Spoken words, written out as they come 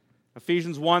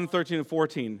Ephesians 1:13 and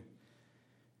 14.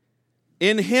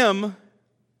 In him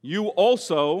you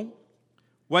also,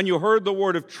 when you heard the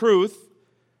word of truth,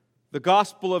 the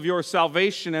gospel of your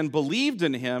salvation, and believed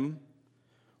in him,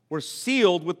 were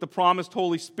sealed with the promised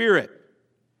Holy Spirit,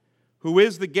 who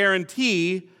is the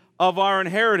guarantee of our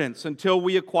inheritance until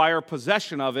we acquire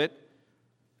possession of it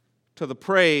to the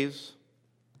praise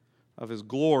of his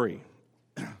glory.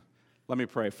 Let me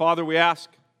pray. Father, we ask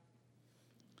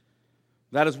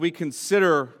that as we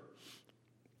consider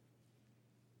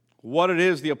what it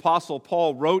is the Apostle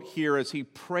Paul wrote here as he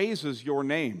praises your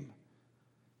name,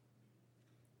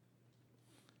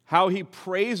 how he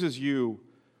praises you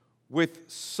with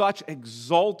such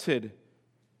exalted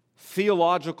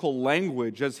theological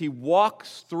language as he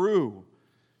walks through,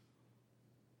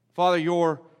 Father,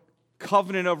 your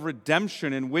covenant of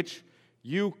redemption in which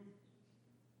you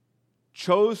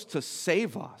chose to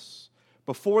save us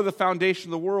before the foundation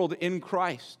of the world in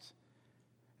Christ.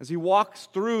 As he walks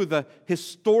through the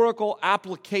historical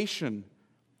application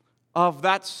of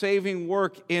that saving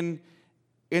work in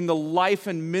the life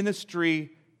and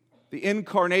ministry, the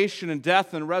incarnation and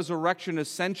death and resurrection,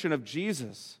 ascension of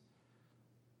Jesus,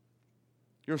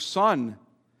 your Son.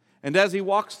 And as he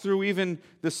walks through even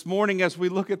this morning, as we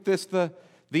look at this,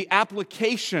 the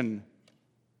application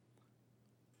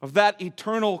of that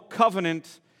eternal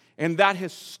covenant and that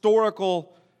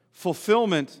historical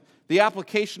fulfillment, the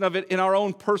application of it in our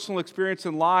own personal experience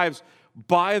and lives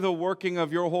by the working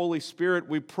of your Holy Spirit,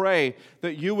 we pray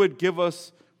that you would give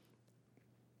us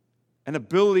an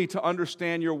ability to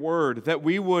understand your word, that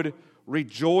we would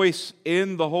rejoice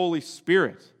in the Holy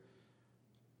Spirit,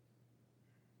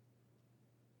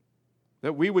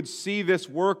 that we would see this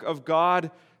work of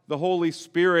God, the Holy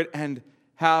Spirit, and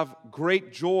have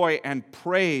great joy and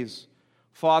praise,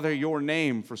 Father, your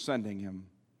name for sending him,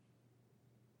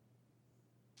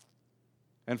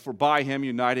 and for by him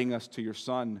uniting us to your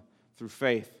Son through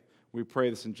faith. We pray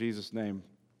this in Jesus' name.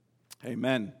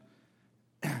 Amen.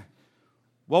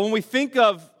 Well, when we think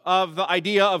of the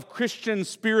idea of Christian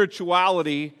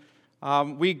spirituality,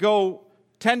 we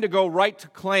tend to go right to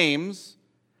claims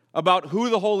about who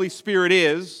the Holy Spirit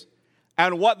is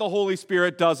and what the Holy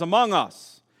Spirit does among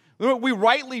us. We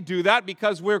rightly do that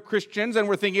because we're Christians and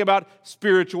we're thinking about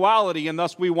spirituality, and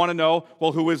thus we want to know,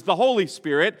 well, who is the Holy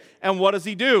Spirit and what does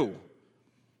he do?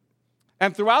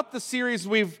 And throughout the series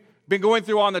we've been going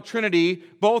through on the Trinity,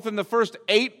 both in the first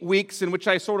 8 weeks in which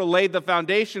I sort of laid the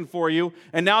foundation for you,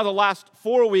 and now the last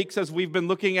 4 weeks as we've been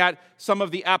looking at some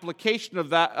of the application of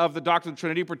the doctrine of the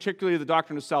Trinity, particularly the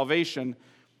doctrine of salvation,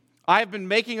 I've been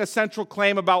making a central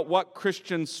claim about what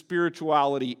Christian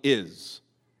spirituality is.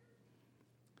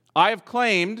 I have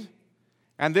claimed,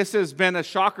 and this has been a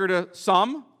shocker to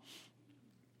some,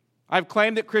 I've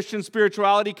claimed that Christian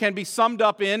spirituality can be summed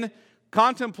up in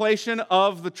contemplation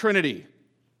of the Trinity.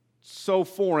 So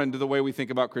foreign to the way we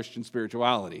think about Christian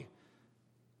spirituality.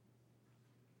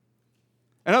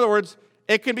 In other words,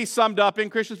 it can be summed up in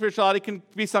Christian spirituality, can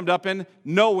be summed up in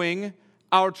knowing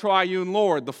our triune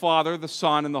Lord, the Father, the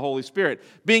Son, and the Holy Spirit.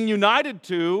 Being united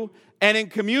to and in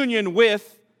communion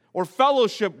with or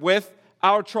fellowship with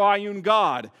our triune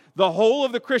God. The whole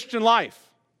of the Christian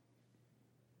life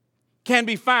can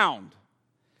be found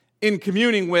in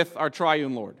communing with our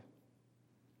triune Lord.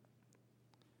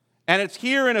 And it's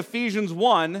here in Ephesians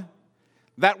 1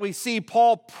 that we see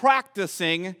Paul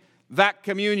practicing that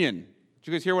communion.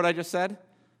 Did you guys hear what I just said?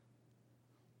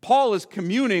 Paul is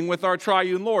communing with our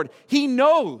triune Lord. He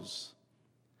knows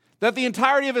that the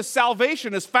entirety of his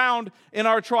salvation is found in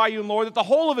our triune Lord, that the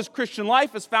whole of his Christian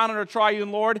life is found in our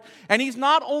triune Lord, and he's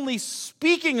not only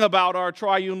speaking about our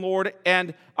triune Lord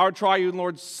and our triune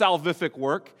Lord's salvific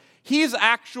work, he's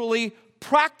actually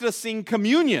practicing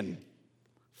communion,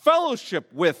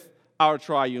 fellowship with our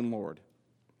triune Lord.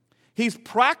 He's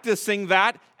practicing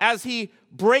that as he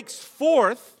breaks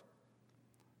forth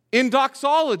in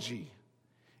doxology,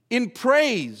 in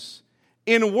praise,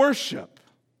 in worship.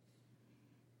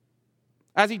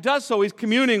 As he does so, he's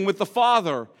communing with the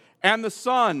Father and the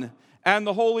Son and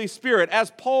the Holy Spirit.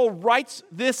 As Paul writes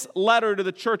this letter to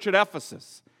the church at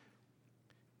Ephesus,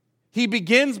 he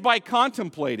begins by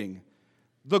contemplating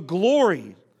the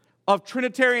glory of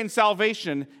Trinitarian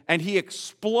salvation, and he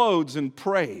explodes in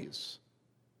praise.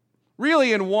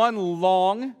 Really in one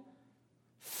long,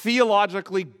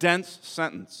 theologically dense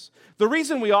sentence. The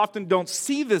reason we often don't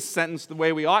see this sentence the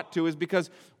way we ought to is because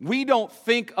we don't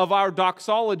think of our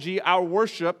doxology, our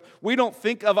worship, we don't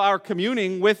think of our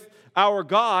communing with our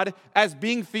God as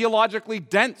being theologically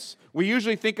dense. We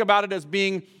usually think about it as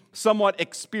being somewhat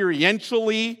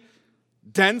experientially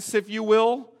dense, if you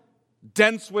will,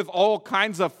 dense with all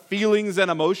kinds of feelings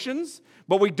and emotions.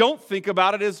 But we don't think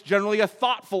about it as generally a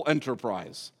thoughtful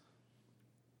enterprise,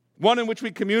 one in which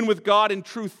we commune with God in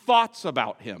true thoughts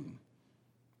about him.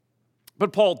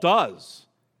 But Paul does.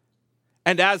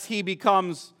 And as he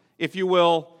becomes, if you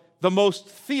will, the most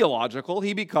theological,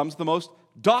 he becomes the most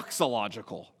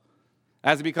doxological.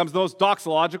 As he becomes the most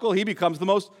doxological, he becomes the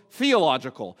most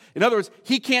theological. In other words,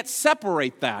 he can't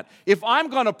separate that. If I'm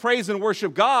going to praise and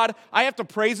worship God, I have to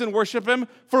praise and worship him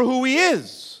for who he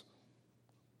is,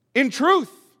 in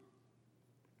truth.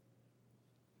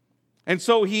 And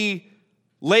so he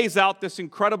lays out this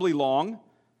incredibly long,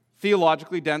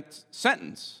 theologically dense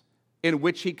sentence in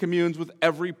which he communes with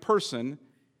every person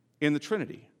in the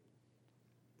Trinity.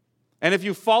 And if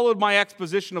you followed my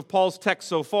exposition of Paul's text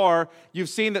so far, you've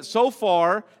seen that so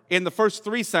far, in the first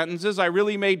 3 sentences, I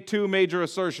really made 2 major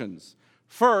assertions.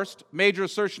 First major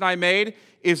assertion I made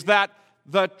is that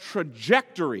the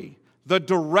trajectory, the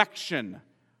direction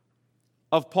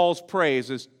of Paul's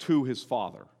praise is to his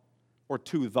Father, or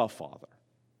to the Father.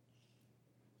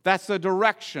 That's the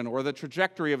direction or the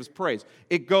trajectory of his praise.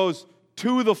 It goes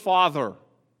to the Father.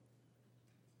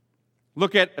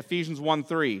 Look at Ephesians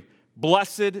 1:3.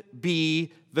 Blessed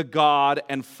be the God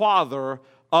and Father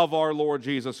of our Lord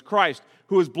Jesus Christ,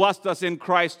 who has blessed us in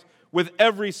Christ with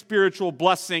every spiritual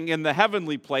blessing in the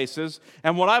heavenly places.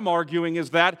 And what I'm arguing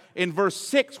is that in verse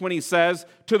 6, when he says,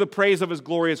 to the praise of his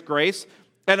glorious grace,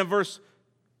 and in verse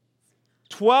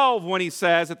 12, when he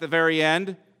says at the very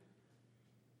end,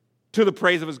 to the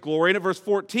praise of his glory, and in verse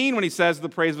 14, when he says the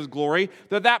praise of his glory,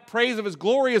 that praise of his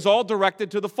glory is all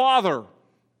directed to the Father.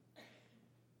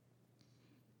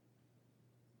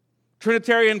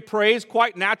 Trinitarian praise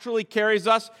quite naturally carries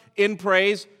us in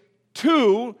praise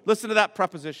to, listen to that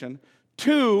preposition,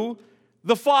 to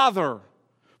the Father.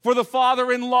 For the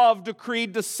Father in love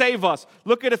decreed to save us.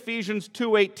 Look at Ephesians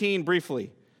 2:18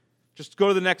 briefly. Just go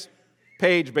to the next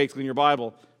page, basically, in your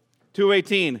Bible.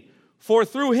 2:18. For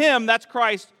through him, that's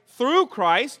Christ, through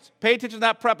Christ, pay attention to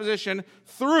that preposition,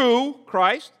 through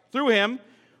Christ, through him,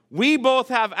 we both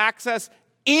have access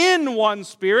in one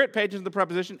Spirit, pay attention to the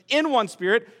preposition, in one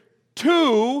Spirit,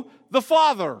 to the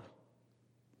Father.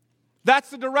 That's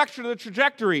the direction of the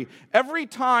trajectory. Every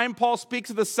time Paul speaks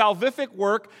of the salvific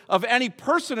work of any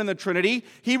person in the Trinity,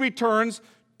 he returns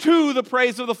to the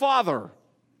praise of the Father.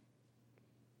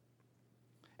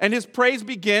 And his praise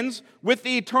begins with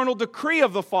the eternal decree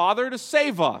of the Father to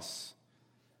save us.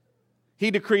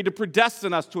 He decreed to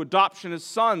predestine us to adoption as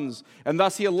sons, and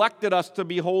thus he elected us to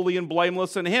be holy and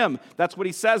blameless in him. That's what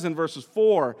he says in verses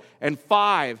 4 and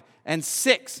 5 and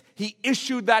 6. He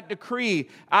issued that decree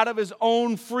out of his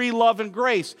own free love and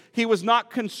grace. He was not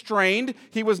constrained.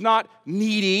 He was not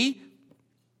needy.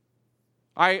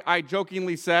 I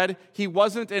jokingly said he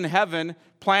wasn't in heaven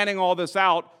planning all this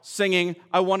out, singing,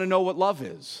 I want to know what love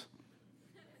is.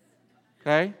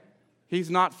 Okay? He's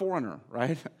not foreigner,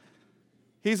 right?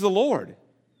 He's the Lord.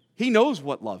 He knows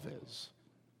what love is.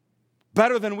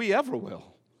 Better than we ever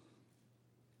will.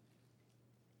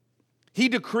 He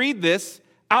decreed this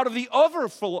out of the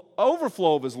overflow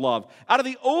of his love. Out of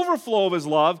the overflow of his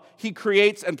love, he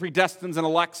creates and predestines and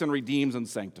elects and redeems and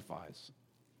sanctifies.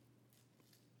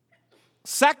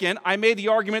 Second, I made the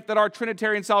argument that our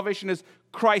Trinitarian salvation is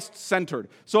Christ-centered.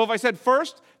 So if I said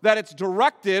first that it's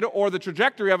directed, or the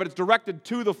trajectory of it is directed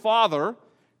to the Father,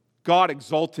 God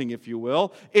exalting, if you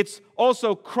will, it's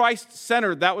also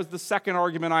Christ-centered. That was the second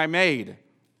argument I made.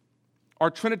 Our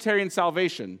Trinitarian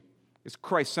salvation is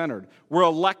Christ-centered. We're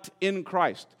elect in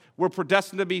Christ. We're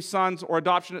predestined to be sons or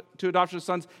adoption as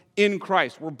sons in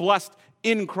Christ. We're blessed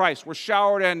in Christ. We're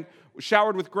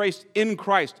showered with grace in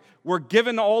Christ. We're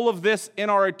given all of this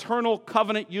in our eternal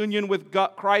covenant union with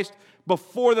Christ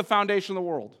before the foundation of the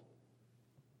world.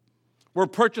 We're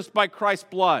purchased by Christ's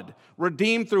blood,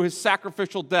 redeemed through his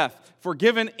sacrificial death,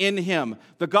 forgiven in him.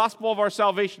 The gospel of our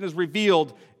salvation is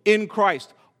revealed in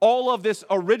Christ. All of this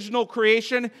original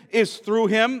creation is through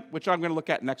him, which I'm going to look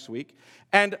at next week,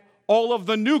 and all of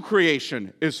the new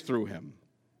creation is through him.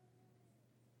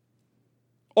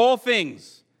 All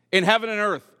things in heaven and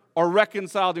earth are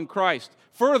reconciled in Christ.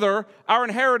 Further, our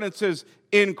inheritance is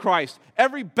in Christ.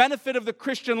 Every benefit of the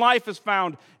Christian life is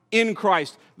found in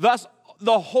Christ. Thus,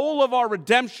 the whole of our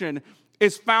redemption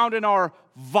is found in our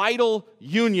vital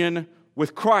union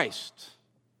with Christ.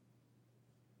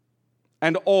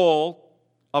 And all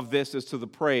of this is to the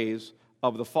praise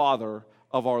of the Father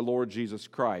of our Lord Jesus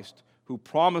Christ, who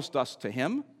promised us to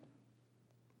him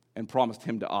and promised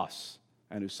him to us,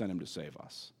 and who sent him to save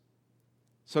us.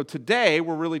 So today,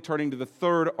 we're really turning to the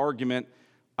third argument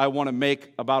I want to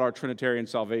make about our Trinitarian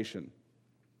salvation.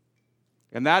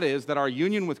 And that is that our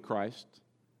union with Christ,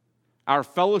 our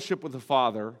fellowship with the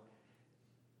Father,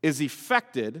 is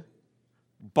effected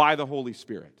by the Holy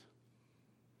Spirit.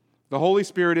 The Holy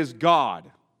Spirit is God.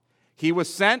 He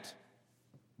was sent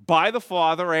by the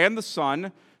Father and the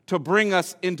Son to bring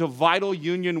us into vital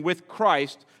union with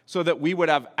Christ so that we would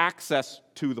have access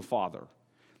to the Father.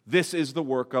 This is the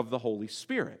work of the Holy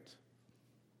Spirit.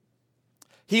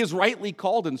 He is rightly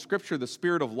called in Scripture the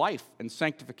Spirit of life and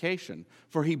sanctification,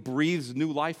 for he breathes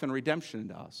new life and redemption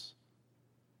into us.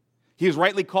 He is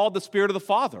rightly called the Spirit of the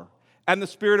Father and the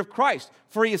Spirit of Christ,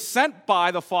 for he is sent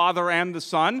by the Father and the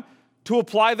Son to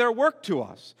apply their work to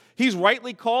us. He's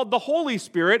rightly called the Holy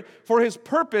Spirit, for his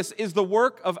purpose is the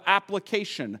work of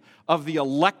application of the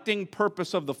electing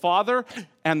purpose of the Father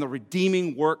and the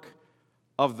redeeming work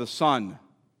of the Son.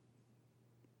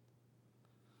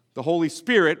 The Holy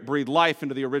Spirit breathed life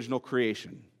into the original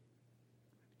creation.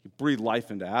 He breathed life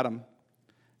into Adam,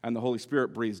 and the Holy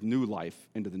Spirit breathes new life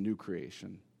into the new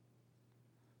creation.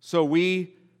 So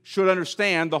we should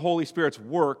understand the Holy Spirit's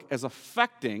work as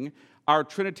affecting our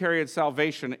Trinitarian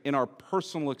salvation in our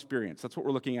personal experience. That's what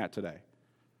we're looking at today.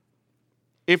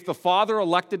 If the Father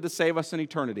elected to save us in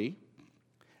eternity,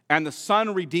 and the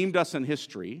Son redeemed us in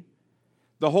history,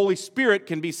 the Holy Spirit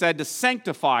can be said to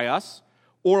sanctify us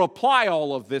or apply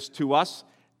all of this to us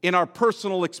in our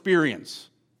personal experience.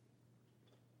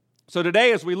 So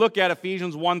today, as we look at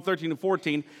Ephesians 1, 13 and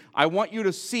 14, I want you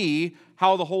to see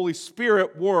how the Holy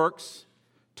Spirit works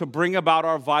to bring about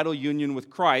our vital union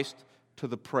with Christ to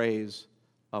the praise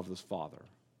of the Father.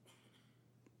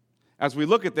 As we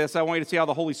look at this, I want you to see how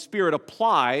the Holy Spirit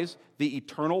applies the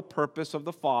eternal purpose of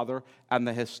the Father and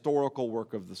the historical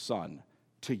work of the Son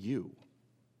to you.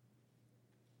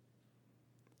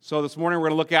 So this morning we're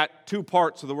going to look at two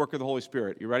parts of the work of the Holy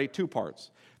Spirit. You ready? Two parts.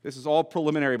 This is all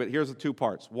preliminary, but here's the two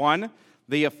parts. One,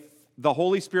 the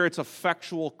Holy Spirit's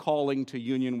effectual calling to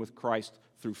union with Christ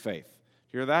through faith.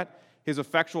 Hear that? His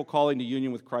effectual calling to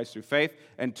union with Christ through faith.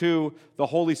 And two, the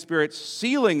Holy Spirit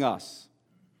sealing us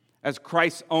as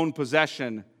Christ's own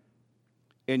possession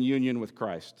in union with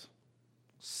Christ.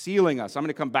 Sealing us. I'm going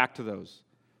to come back to those.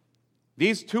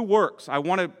 These two works, I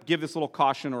want to give this little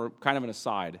caution or kind of an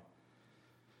aside.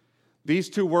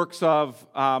 These two works of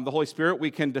the Holy Spirit,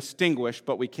 we can distinguish,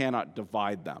 but we cannot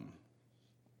divide them.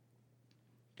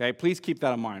 Okay, please keep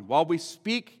that in mind. While we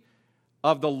speak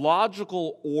of the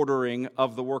logical ordering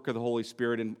of the work of the Holy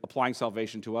Spirit in applying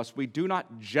salvation to us, we do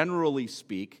not generally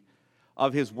speak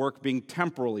of his work being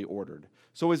temporally ordered.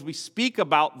 So as we speak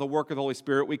about the work of the Holy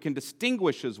Spirit, we can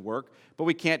distinguish his work, but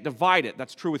we can't divide it.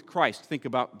 That's true with Christ. Think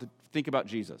about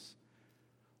Jesus.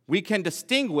 We can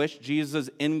distinguish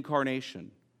Jesus' incarnation,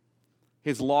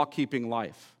 his law-keeping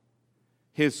life,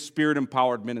 his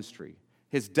Spirit-empowered ministry,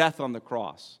 his death on the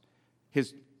cross,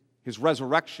 his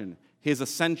resurrection, his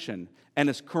ascension, and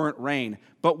his current reign.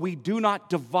 But we do not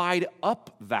divide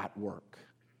up that work.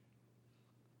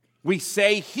 We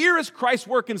say, here is Christ's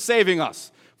work in saving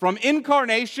us, from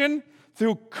incarnation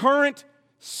through current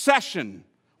session,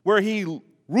 where he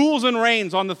rules and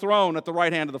reigns on the throne at the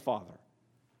right hand of the Father.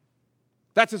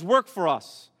 That's his work for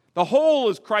us. The whole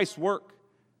is Christ's work.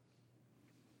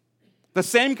 The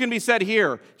same can be said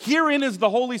here. Herein is the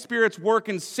Holy Spirit's work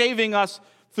in saving us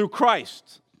through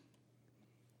Christ.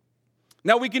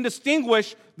 Now we can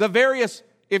distinguish the various,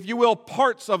 if you will,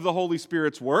 parts of the Holy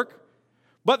Spirit's work,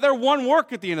 but they're one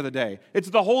work at the end of the day. It's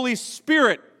the Holy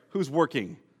Spirit who's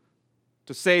working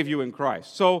to save you in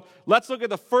Christ. So let's look at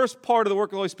the first part of the work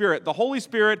of the Holy Spirit. The Holy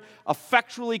Spirit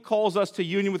effectually calls us to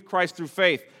union with Christ through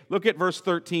faith. Look at verse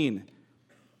 13.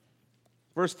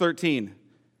 Verse 13.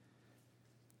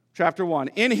 Chapter 1,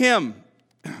 in him,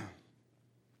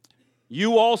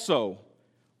 you also,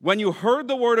 when you heard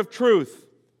the word of truth,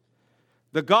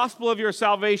 the gospel of your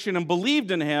salvation, and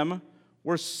believed in him,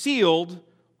 were sealed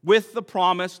with the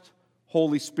promised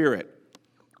Holy Spirit.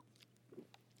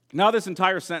 Now this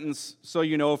entire sentence, so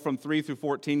you know, from 3 through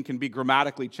 14 can be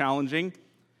grammatically challenging.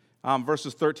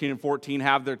 Verses 13 and 14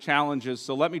 have their challenges,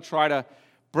 so let me try to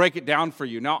break it down for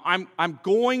you. Now, I'm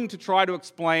going to try to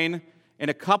explain in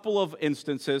a couple of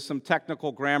instances some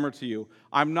technical grammar to you.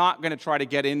 I'm not going to try to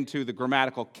get into the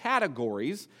grammatical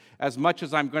categories as much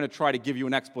as I'm going to try to give you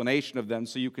an explanation of them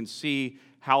so you can see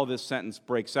how this sentence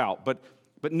breaks out. But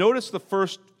notice the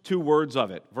first two words of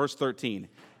it, verse 13.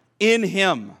 In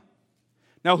him.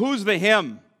 Now, who's the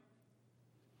him?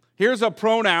 Here's a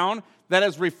pronoun that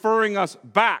is referring us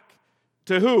back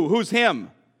to who? Who's him?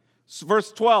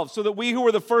 Verse 12. So that we who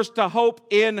were the first to hope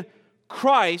in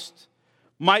Christ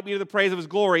might be to the praise of his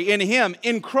glory. In him,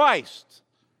 in Christ.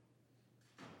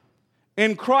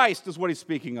 In Christ is what he's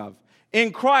speaking of.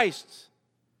 In Christ.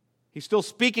 He's still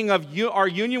speaking of our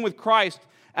union with Christ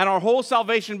and our whole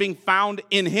salvation being found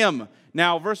in him.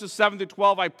 Now, verses 7 through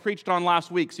 12 I preached on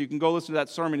last week, so you can go listen to that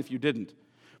sermon if you didn't.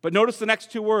 But notice the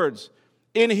next two words.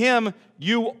 In him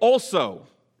you also.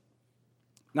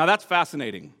 Now that's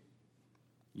fascinating.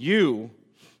 You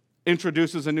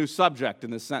introduces a new subject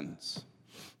in this sentence.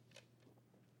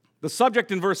 The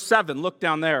subject in verse 7, look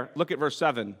down there, look at verse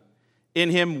 7. In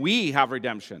him we have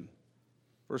redemption.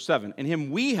 Verse 7, in him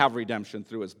we have redemption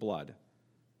through his blood.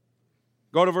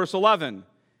 Go to verse 11.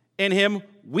 In him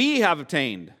we have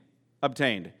obtained.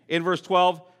 In verse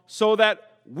 12, so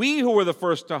that we who were the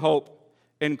first to hope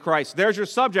in Christ. There's your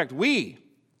subject, we.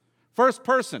 First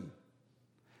person.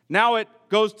 Now it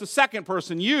goes to second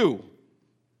person, you.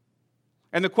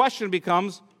 And the question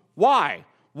becomes, why?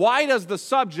 Why does the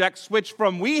subject switch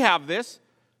from we have this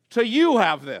to you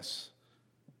have this?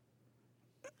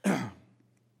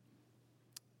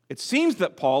 It seems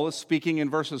that Paul is speaking in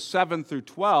verses 7 through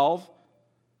 12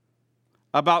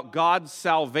 about God's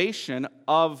salvation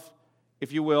of,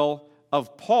 if you will,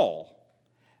 of Paul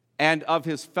and of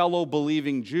his fellow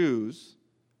believing Jews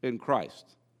in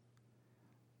Christ.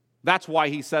 That's why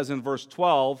he says in verse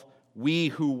 12, we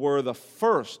who were the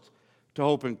first to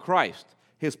hope in Christ.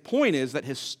 His point is that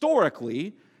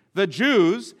historically, the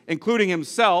Jews, including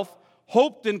himself,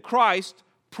 hoped in Christ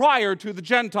prior to the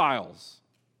Gentiles.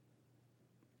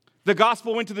 The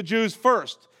gospel went to the Jews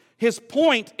first. His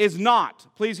point is not,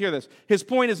 please hear this, his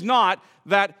point is not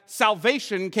that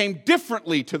salvation came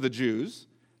differently to the Jews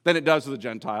than it does to the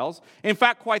Gentiles. In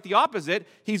fact, quite the opposite.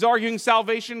 He's arguing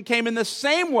salvation came in the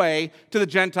same way to the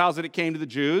Gentiles that it came to the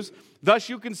Jews. Thus,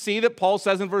 you can see that Paul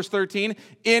says in verse 13,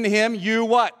 in him you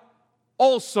what?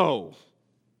 Also.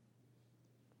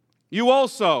 You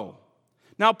also.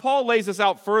 Now, Paul lays this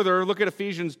out further. Look at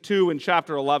Ephesians 2 in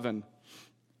chapter 11.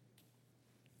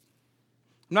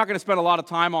 I'm not going to spend a lot of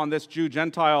time on this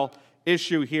Jew-Gentile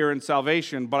issue here in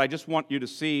salvation, but I just want you to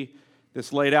see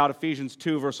this laid out. Ephesians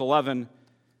 2, verse 11.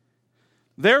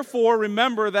 Therefore,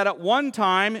 remember that at one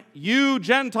time, you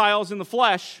Gentiles in the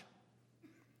flesh,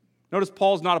 notice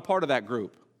Paul's not a part of that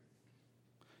group.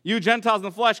 You Gentiles in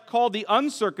the flesh, called the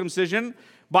uncircumcision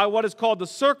by what is called the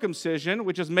circumcision,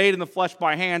 which is made in the flesh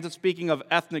by hands. It's speaking of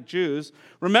ethnic Jews.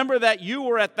 Remember that you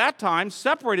were at that time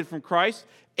separated from Christ,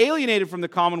 alienated from the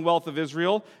commonwealth of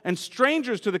Israel, and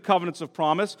strangers to the covenants of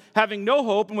promise, having no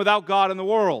hope and without God in the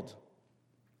world.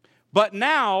 But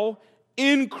now,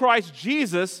 in Christ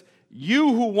Jesus,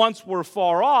 you who once were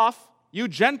far off, you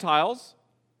Gentiles,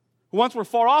 who once were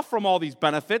far off from all these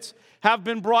benefits, have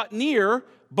been brought near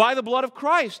by the blood of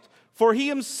Christ. For he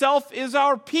himself is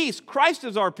our peace. Christ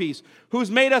is our peace,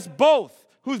 who's made us both,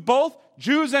 who's both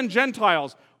Jews and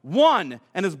Gentiles, one,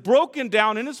 and has broken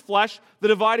down in his flesh the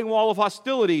dividing wall of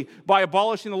hostility by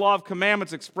abolishing the law of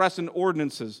commandments expressed in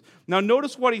ordinances. Now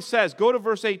notice what he says. Go to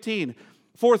verse 18.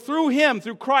 For through him,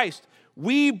 through Christ,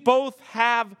 we both,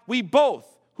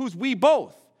 who's we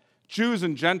both? Jews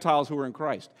and Gentiles who are in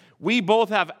Christ. We both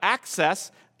have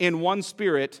access in one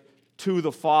spirit to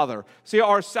the Father. See,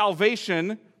 our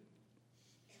salvation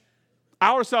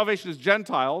as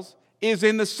Gentiles is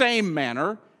in the same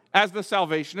manner as the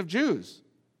salvation of Jews.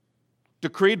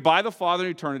 Decreed by the Father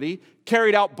in eternity,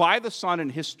 carried out by the Son in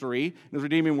history, in his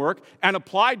redeeming work, and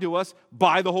applied to us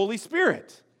by the Holy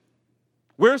Spirit.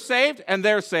 We're saved and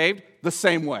they're saved the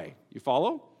same way. You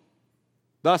follow?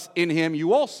 Thus, in him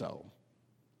you also.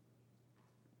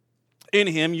 In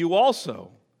him you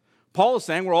also. Paul is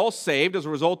saying we're all saved as a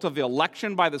result of the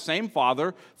election by the same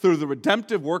Father through the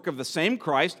redemptive work of the same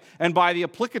Christ and by the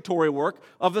applicatory work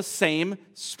of the same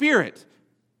Spirit.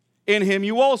 In him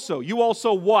you also. You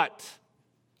also what?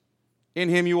 In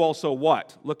him you also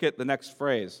what? Look at the next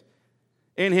phrase.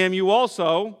 In him you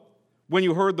also, when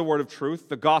you heard the word of truth,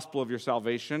 the gospel of your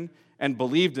salvation, and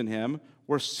believed in him,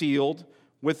 were sealed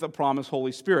with the promised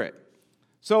Holy Spirit.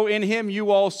 So in him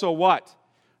you also what?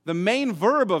 The main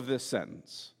verb of this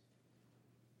sentence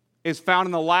is found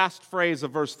in the last phrase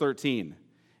of verse 13.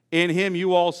 In him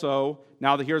you also,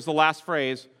 now here's the last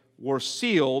phrase, were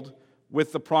sealed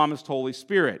with the promised Holy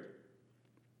Spirit.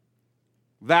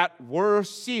 That were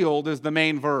sealed is the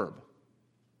main verb.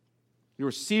 You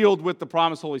were sealed with the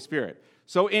promised Holy Spirit.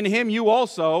 So in him you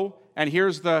also, and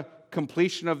here's the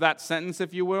completion of that sentence,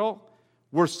 if you will,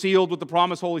 were sealed with the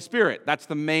promised Holy Spirit. That's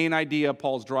the main idea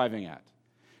Paul's driving at.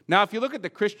 Now, if you look at the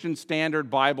Christian Standard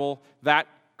Bible, that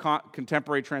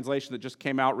contemporary translation that just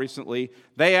came out recently,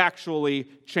 they actually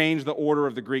changed the order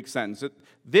of the Greek sentence.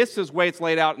 This is the way it's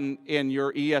laid out in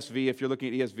your ESV, if you're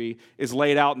looking at ESV, is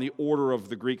laid out in the order of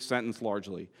the Greek sentence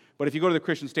largely. But if you go to the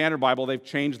Christian Standard Bible, they've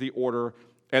changed the order,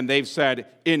 and they've said,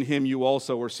 in him you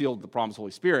also were sealed with the promised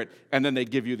Holy Spirit, and then they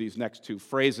give you these next two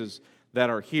phrases that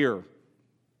are here.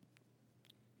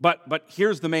 But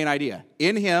here's the main idea.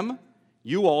 In him,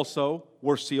 you also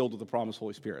were sealed with the promised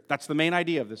Holy Spirit. That's the main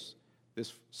idea of this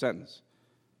sentence.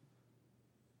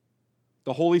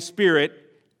 The Holy Spirit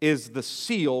is the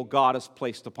seal God has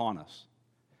placed upon us.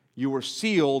 You were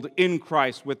sealed in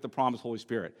Christ with the promised Holy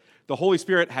Spirit. The Holy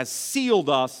Spirit has sealed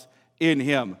us in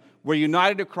him. We're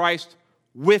united to Christ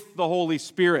with the Holy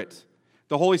Spirit.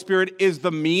 The Holy Spirit is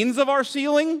the means of our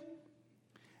sealing,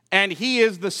 and he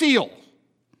is the seal.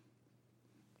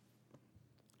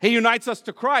 He unites us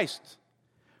to Christ.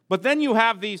 But then you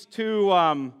have these two,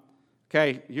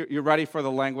 you're ready for the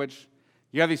language?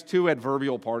 You have these two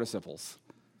adverbial participles.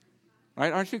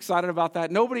 Right? Aren't you excited about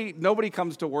that? Nobody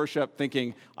comes to worship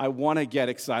thinking, I want to get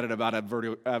excited about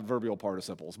adverbial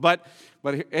participles. But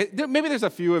maybe there's a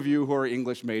few of you who are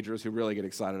English majors who really get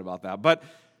excited about that. But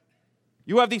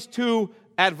you have these two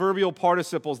adverbial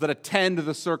participles that attend to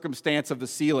the circumstance of the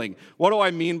sealing. What do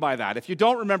I mean by that? If you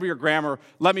don't remember your grammar,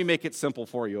 let me make it simple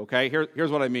for you, okay?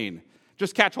 Here's what I mean.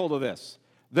 Just catch hold of this.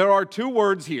 There are two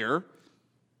words here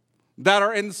that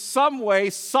are in some way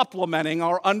supplementing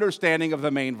our understanding of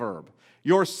the main verb.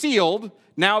 You're sealed.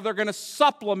 Now they're going to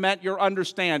supplement your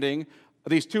understanding of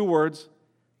these two words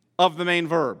of the main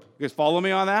verb. You guys follow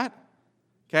me on that?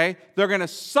 Okay? They're going to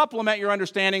supplement your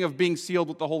understanding of being sealed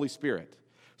with the Holy Spirit.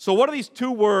 So what are these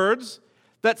two words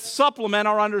that supplement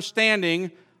our understanding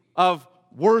of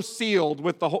we're sealed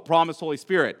with the promised Holy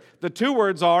Spirit? The two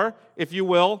words are, if you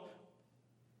will,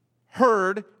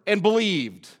 heard and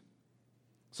believed.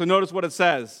 So notice what it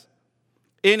says.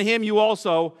 In him you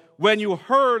also, when you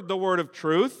heard the word of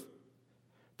truth,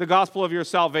 the gospel of your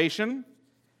salvation,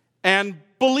 and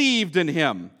believed in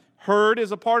him. Heard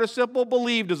is a participle,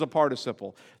 believed is a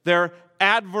participle. They're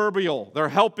adverbial. They're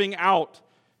helping out,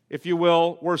 if you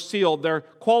will. We're sealed. They're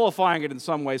qualifying it in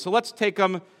some way. So let's take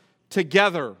them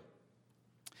together.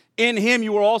 In him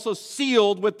you were also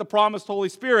sealed with the promised Holy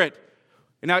Spirit.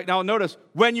 Now notice,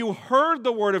 when you heard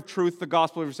the word of truth, the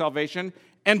gospel of your salvation,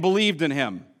 and believed in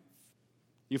him.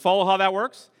 You follow how that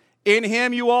works? In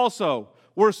him you also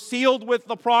were sealed with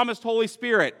the promised Holy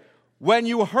Spirit. When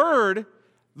you heard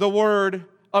the word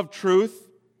of truth,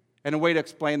 and a way to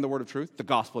explain the word of truth, the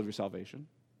gospel of your salvation,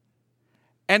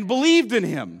 and believed in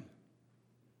him.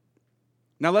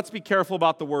 Now let's be careful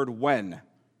about the word when.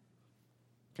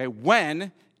 Okay,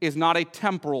 when is not a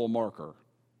temporal marker.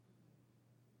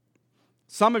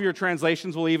 Some of your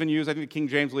translations will even use, I think the King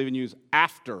James will even use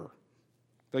after.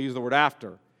 They'll use the word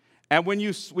after. And when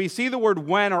we see the word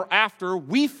when or after,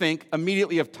 we think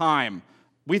immediately of time.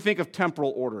 We think of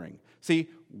temporal ordering. See,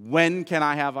 when can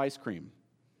I have ice cream?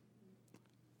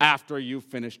 After you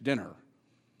finish dinner.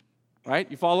 Right?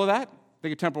 You follow that?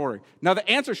 Think of temporal ordering. Now the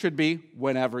answer should be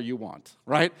whenever you want,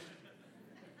 right?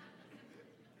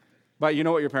 But you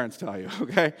know what your parents tell you,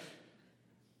 okay?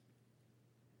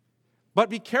 But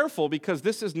be careful, because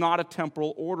this is not a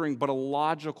temporal ordering, but a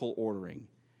logical ordering.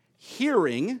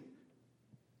 Hearing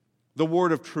the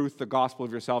word of truth, the gospel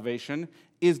of your salvation,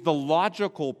 is the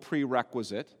logical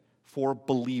prerequisite for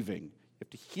believing. You have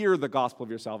to hear the gospel of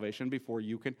your salvation before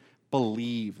you can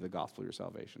believe the gospel of your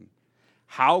salvation.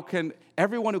 How can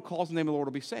everyone who calls on the name of the Lord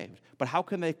will be saved? But how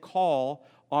can they call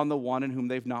on the one in whom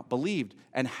they've not believed?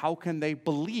 And how can they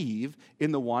believe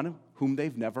in the one whom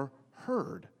they've never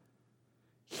heard?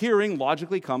 Hearing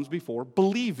logically comes before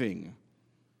believing.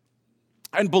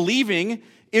 And believing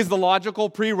is the logical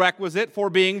prerequisite for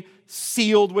being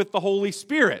sealed with the Holy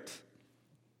Spirit.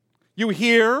 You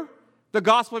hear the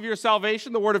gospel of your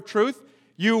salvation, the word of truth.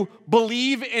 You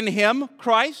believe in him,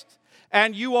 Christ,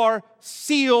 and you are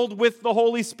sealed with the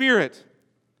Holy Spirit.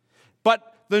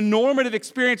 But the normative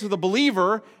experience of the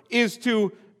believer is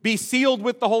to be sealed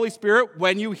with the Holy Spirit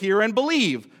when you hear and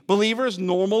believe. Believers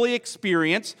normally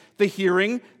experience the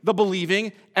hearing, the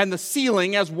believing, and the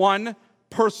sealing as one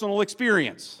personal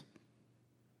experience.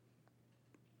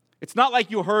 It's not like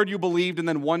you heard, you believed, and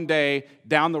then one day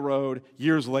down the road,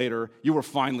 years later, you were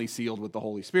finally sealed with the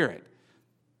Holy Spirit.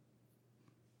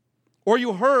 Or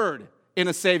you heard in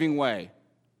a saving way,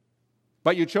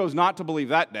 but you chose not to believe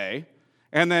that day,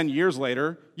 and then years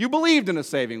later, you believed in a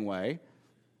saving way,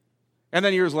 and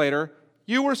then years later,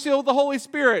 you were sealed with the Holy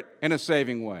Spirit in a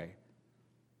saving way.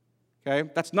 Okay?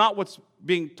 That's not what's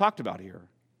being talked about here.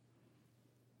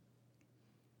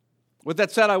 With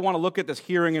that said, I want to look at this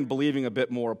hearing and believing a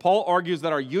bit more. Paul argues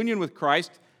that our union with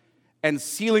Christ and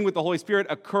sealing with the Holy Spirit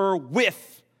occur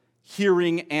with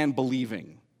hearing and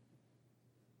believing.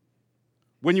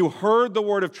 When you heard the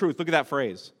word of truth, look at that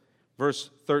phrase, verse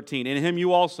 13. In him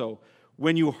you also,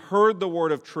 when you heard the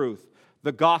word of truth,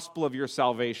 the gospel of your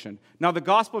salvation. Now, the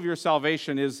gospel of your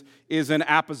salvation is an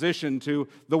apposition to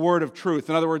the word of truth.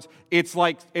 In other words, it's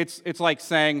like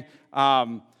saying,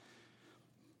 my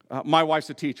wife's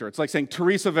a teacher. It's like saying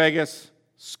Teresa Vegas,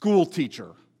 school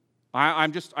teacher.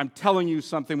 I'm telling you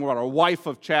something more about her, wife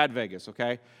of Chad Vegas,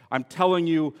 okay? I'm telling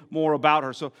you more about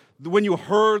her. So when you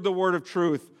heard the word of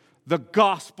truth, the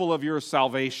gospel of your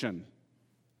salvation.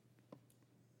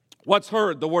 What's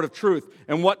heard? The word of truth.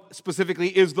 And what specifically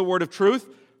is the word of truth?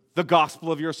 The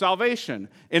gospel of your salvation.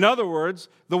 In other words,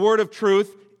 the word of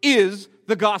truth is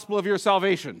the gospel of your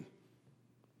salvation.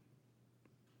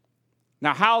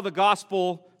 Now, how the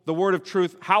gospel, the word of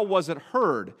truth, how was it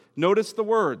heard? Notice the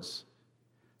words.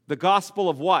 The gospel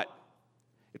of what?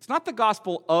 It's not the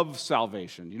gospel of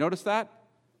salvation. You notice that?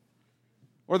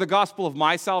 Or the gospel of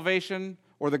my salvation,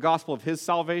 or the gospel of his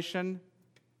salvation.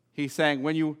 He's saying,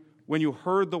 when you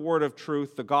heard the word of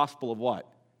truth, the gospel of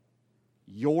what?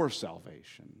 Your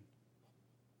salvation.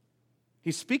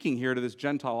 He's speaking here to this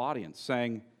Gentile audience,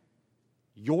 saying,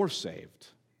 you're saved.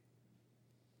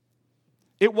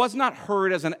 It was not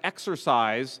heard as an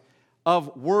exercise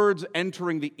of words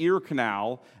entering the ear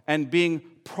canal and being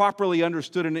properly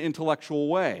understood in an intellectual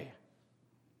way.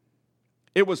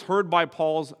 It was heard by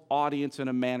Paul's audience in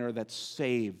a manner that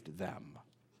saved them.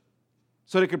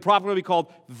 So that it could properly be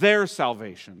called their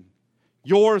salvation,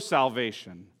 your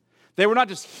salvation. They were not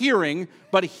just hearing,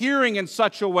 but hearing in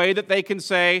such a way that they can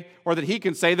say, or that he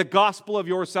can say, the gospel of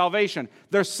your salvation.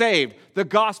 They're saved. The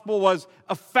gospel was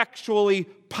effectually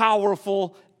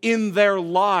powerful in their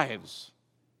lives.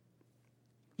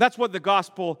 That's what the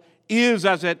gospel is,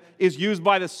 as it is used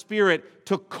by the Spirit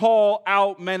to call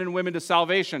out men and women to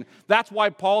salvation. That's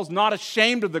why Paul's not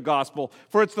ashamed of the gospel,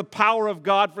 for it's the power of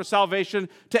God for salvation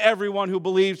to everyone who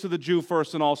believes, to the Jew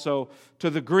first and also to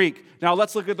the Greek. Now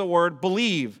let's look at the word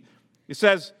believe. It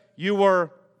says, you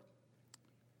were,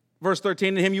 verse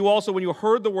 13, in him you also, when you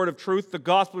heard the word of truth, the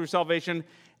gospel of your salvation,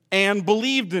 and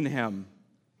believed in him.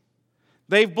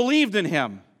 They've believed in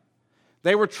him.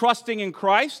 They were trusting in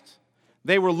Christ.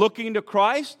 They were looking to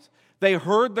Christ. They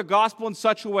heard the gospel in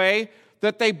such a way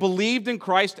that they believed in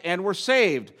Christ and were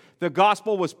saved. The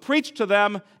gospel was preached to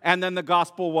them, and then the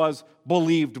gospel was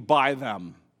believed by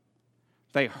them.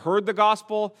 They heard the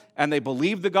gospel, and they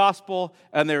believed the gospel,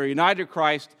 and they were united to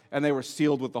Christ, and they were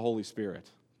sealed with the Holy Spirit.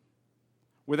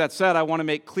 With that said, I want to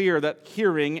make clear that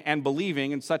hearing and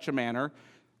believing in such a manner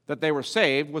that they were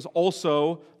saved was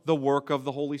also the work of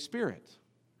the Holy Spirit.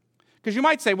 Because you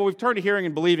might say, well, we've turned to hearing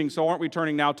and believing, so aren't we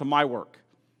turning now to my work?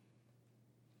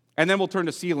 And then we'll turn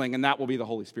to sealing, and that will be the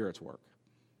Holy Spirit's work.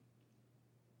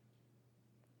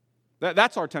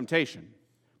 That's our temptation.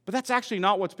 But that's actually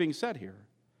not what's being said here.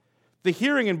 The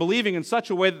hearing and believing in such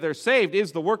a way that they're saved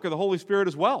is the work of the Holy Spirit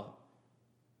as well.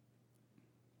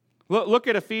 Look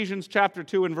at Ephesians chapter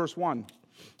 2 and verse 1.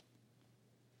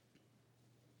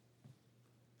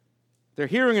 They're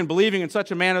hearing and believing in such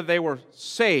a manner that they were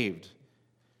saved.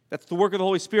 That's the work of the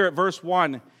Holy Spirit, verse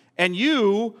 1. And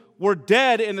you were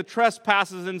dead in the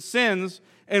trespasses and sins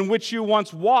in which you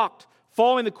once walked,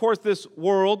 following the course of this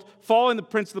world, following the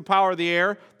prince of the power of the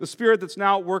air, the spirit that's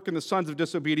now at work in the sons of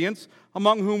disobedience,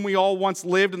 among whom we all once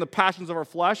lived in the passions of our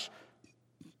flesh,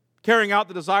 carrying out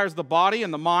the desires of the body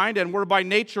and the mind, and were by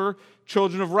nature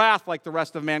children of wrath like the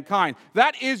rest of mankind.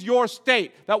 That is your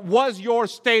state. That was your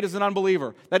state as an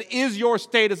unbeliever. That is your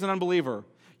state as an unbeliever.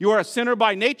 You are a sinner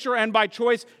by nature and by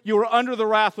choice. You are under the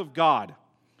wrath of God.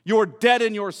 You are dead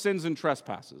in your sins and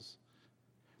trespasses.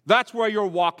 That's where you're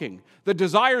walking. The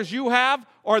desires you have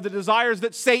are the desires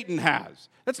that Satan has.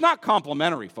 That's not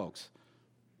complimentary, folks.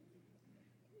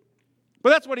 But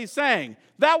that's what he's saying.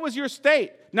 That was your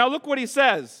state. Now look what he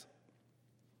says.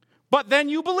 But then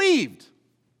you believed.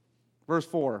 Verse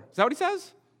 4. Is that what he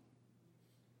says?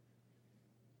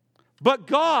 But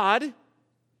God,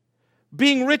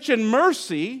 being rich in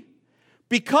mercy,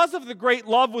 because of the great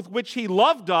love with which he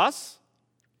loved us,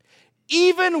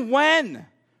 even when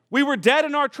we were dead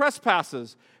in our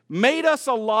trespasses, made us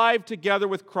alive together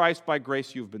with Christ. By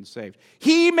grace you've been saved.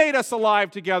 He made us alive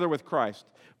together with Christ.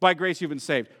 By grace you've been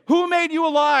saved. Who made you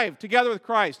alive together with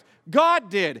Christ? God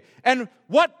did. And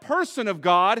what person of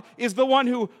God is the one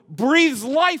who breathes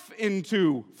life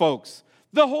into folks?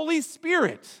 The Holy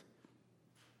Spirit.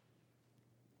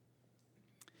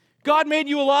 God made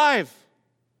you alive.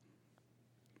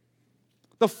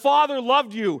 The Father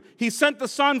loved you. He sent the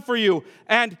Son for you,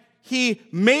 and He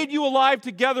made you alive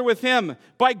together with Him.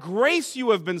 By grace you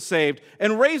have been saved,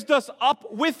 and raised us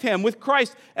up with Him, with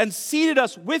Christ, and seated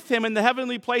us with Him in the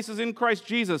heavenly places in Christ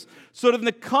Jesus, so that in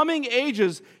the coming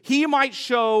ages He might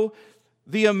show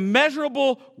the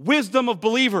immeasurable wisdom of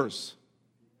believers.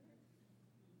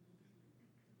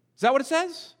 Is that what it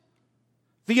says?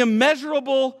 The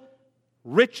immeasurable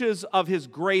riches of his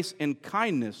grace and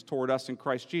kindness toward us in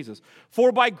Christ Jesus.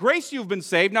 For by grace you've been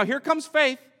saved. Now here comes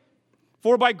faith.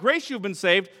 For by grace you've been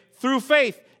saved through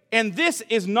faith. And this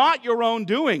is not your own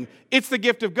doing. It's the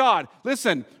gift of God.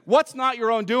 Listen, what's not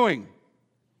your own doing?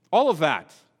 All of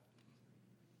that.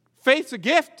 Faith's a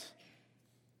gift.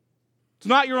 It's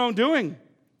not your own doing.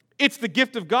 It's the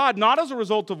gift of God, not as a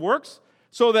result of works,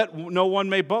 so that no one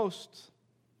may boast.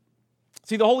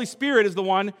 See, the Holy Spirit is the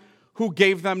one who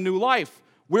gave them new life.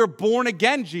 We're born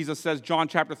again, Jesus says, John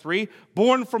chapter 3,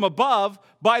 born from above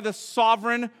by the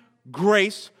sovereign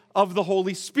grace of the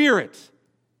Holy Spirit.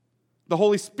 The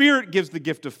Holy Spirit gives the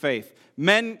gift of faith.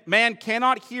 Man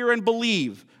cannot hear and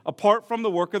believe apart from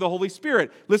the work of the Holy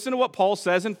Spirit. Listen to what Paul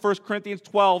says in 1 Corinthians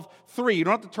 12:3. You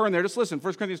don't have to turn there, just listen.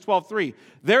 1 Corinthians 12:3.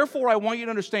 Therefore, I want you to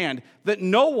understand that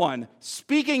no one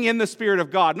speaking in the Spirit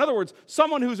of God, in other words,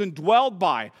 someone who's indwelled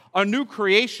by a new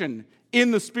creation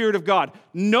in the Spirit of God,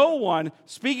 no one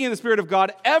speaking in the Spirit of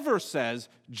God ever says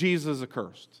Jesus is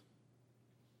accursed.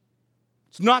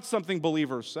 It's not something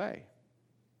believers say.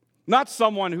 Not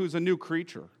someone who's a new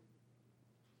creature.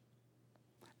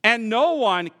 And no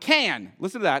one can,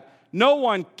 listen to that, no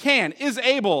one can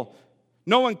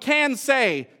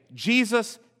say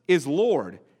Jesus is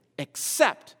Lord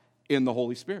except in the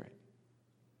Holy Spirit.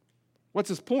 What's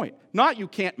his point? Not you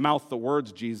can't mouth the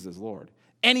words Jesus is Lord.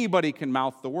 Anybody can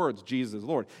mouth the words Jesus is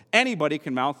Lord. Anybody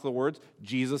can mouth the words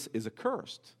Jesus is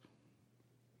accursed.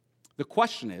 The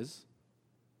question is,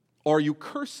 are you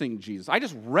cursing Jesus? I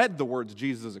just read the words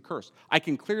Jesus is accursed. I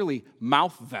can clearly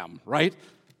mouth them, right?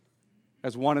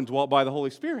 As one indwelt by the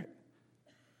Holy Spirit.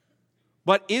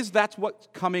 But is that what's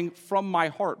coming from my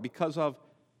heart because of,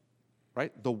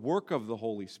 right, the work of the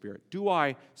Holy Spirit? Do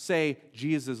I say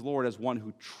Jesus is Lord as one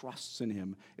who trusts in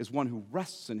him, as one who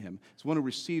rests in him, as one who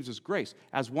receives his grace,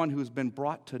 as one who has been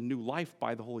brought to new life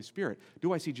by the Holy Spirit?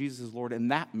 Do I see Jesus as Lord in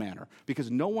that manner? Because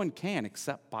no one can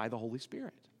except by the Holy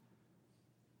Spirit.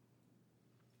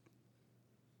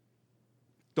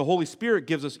 The Holy Spirit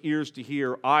gives us ears to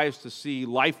hear, eyes to see,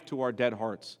 life to our dead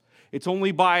hearts. It's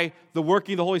only by the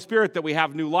working of the Holy Spirit that we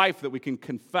have new life, that we can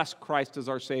confess Christ as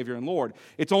our Savior and Lord.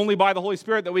 It's only by the Holy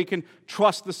Spirit that we can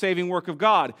trust the saving work of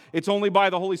God. It's only by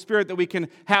the Holy Spirit that we can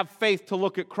have faith to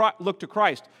look to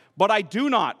Christ. But I do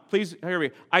not, please hear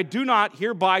me, I do not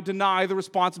hereby deny the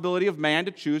responsibility of man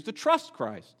to choose to trust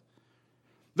Christ.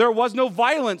 There was no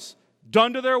violence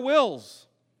done to their wills.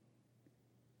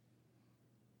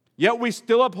 Yet we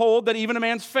still uphold that even a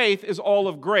man's faith is all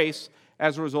of grace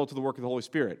as a result of the work of the Holy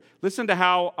Spirit. Listen to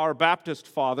how our Baptist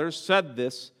fathers said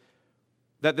this,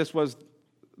 that this was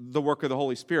the work of the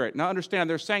Holy Spirit. Now understand,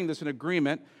 they're saying this in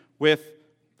agreement with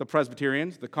the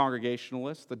Presbyterians, the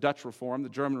Congregationalists, the Dutch Reform, the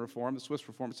German Reform, the Swiss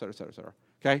Reform, etc., etc., etc.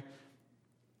 Okay?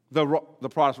 The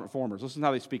Protestant Reformers. Listen to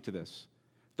how they speak to this.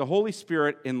 The Holy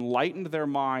Spirit enlightened their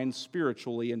minds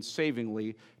spiritually and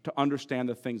savingly to understand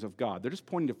the things of God. They're just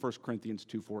pointing to 1 Corinthians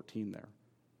 2:14 there.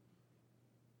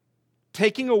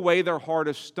 Taking away their heart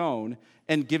of stone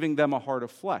and giving them a heart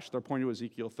of flesh. They're pointing to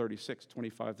Ezekiel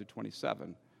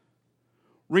 36:25-27.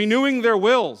 Renewing their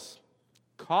wills,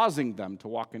 causing them to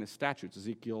walk in his statutes.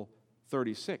 Ezekiel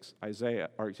 36,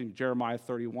 Jeremiah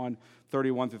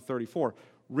 31:31-34.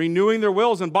 Renewing their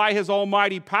wills, and by his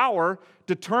almighty power,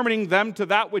 determining them to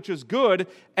that which is good,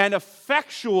 and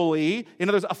effectively,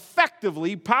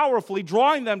 powerfully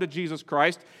drawing them to Jesus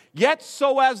Christ, yet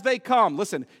so as they come.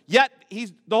 Listen, yet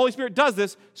the Holy Spirit does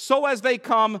this, so as they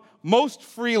come most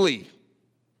freely,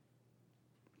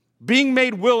 being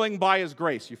made willing by his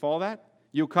grace. You follow that?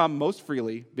 You come most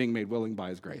freely, being made willing by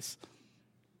his grace.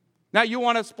 Now, you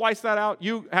want to splice that out?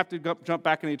 You have to jump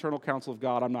back in the eternal counsel of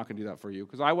God. I'm not going to do that for you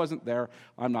because I wasn't there.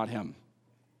 I'm not him.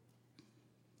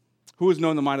 Who has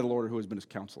known the mind of the Lord or who has been his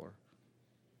counselor?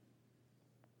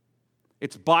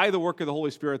 It's by the work of the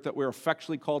Holy Spirit that we're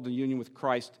effectually called to union with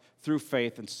Christ through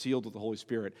faith and sealed with the Holy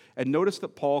Spirit. And notice that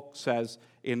Paul says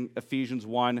in Ephesians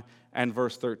 1 and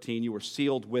verse 13, you were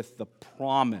sealed with the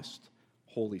promised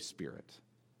Holy Spirit.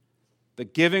 The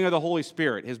giving of the Holy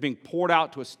Spirit, his being poured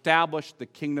out to establish the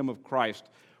kingdom of Christ,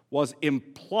 was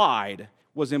implicit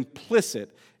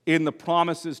in the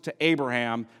promises to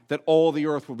Abraham that all the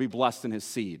earth would be blessed in his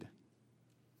seed.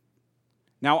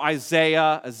 Now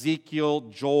Isaiah, Ezekiel,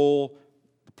 Joel,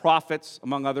 the prophets,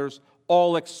 among others,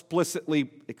 all explicitly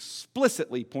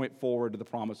point forward to the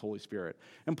promised Holy Spirit.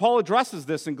 And Paul addresses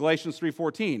this in Galatians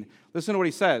 3:14. Listen to what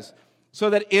he says. So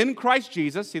that in Christ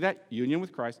Jesus, see that? Union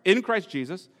with Christ. In Christ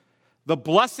Jesus, the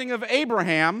blessing of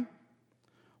Abraham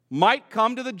might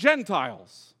come to the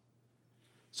Gentiles,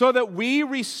 so that we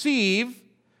receive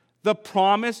the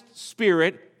promised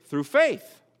Spirit through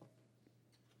faith.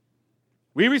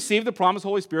 We receive the promised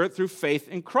Holy Spirit through faith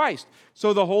in Christ.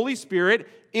 So the Holy Spirit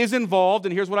is involved,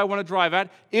 and here's what I want to drive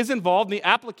at, is involved in the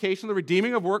application of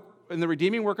the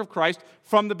redeeming work of Christ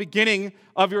from the beginning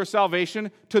of your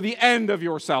salvation to the end of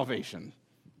your salvation.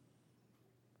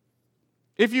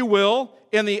 If you will,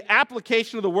 in the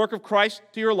application of the work of Christ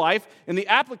to your life, in the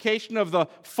application of the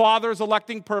Father's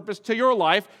electing purpose to your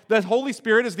life, the Holy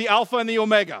Spirit is the Alpha and the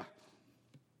Omega.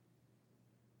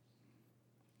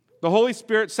 The Holy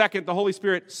Spirit, second, the Holy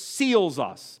Spirit seals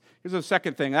us. Here's the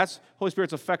second thing. That's Holy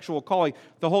Spirit's effectual calling.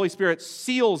 The Holy Spirit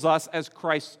seals us as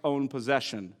Christ's own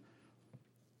possession.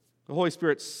 The Holy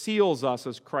Spirit seals us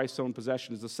as Christ's own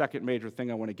possession is the second major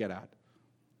thing I want to get at.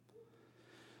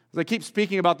 As I keep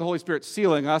speaking about the Holy Spirit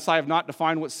sealing us, I have not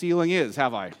defined what sealing is,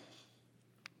 have I?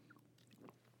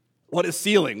 What is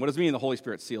sealing? What does it mean the Holy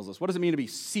Spirit seals us? What does it mean to be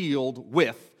sealed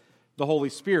with the Holy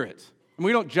Spirit? And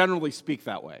we don't generally speak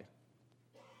that way.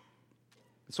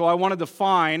 So I want to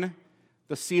define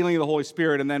the sealing of the Holy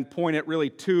Spirit and then point at really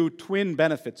two twin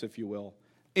benefits, if you will,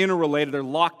 interrelated or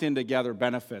locked in together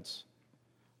benefits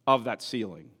of that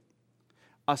sealing.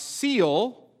 A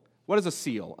seal, what is a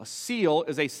seal? A seal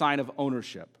is a sign of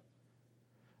ownership,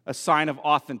 a sign of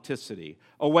authenticity,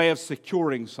 a way of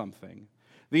securing something.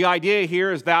 The idea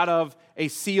here is that of a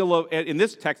seal of, in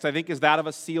this text, I think, is that of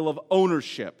a seal of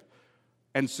ownership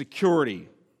and security.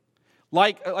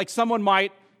 Like someone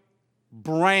might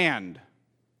brand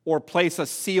or place a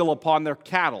seal upon their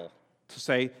cattle to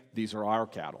say, these are our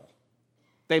cattle.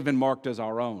 They've been marked as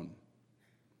our own.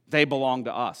 They belong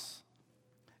to us.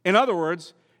 In other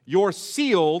words, you're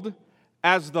sealed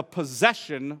as the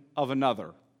possession of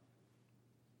another.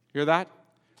 Hear that?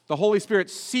 The Holy Spirit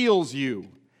seals you.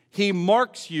 He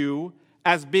marks you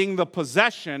as being the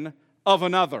possession of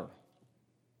another.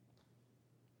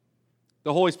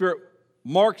 The Holy Spirit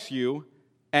marks you,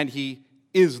 and He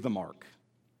is the mark.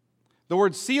 The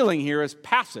word sealing here is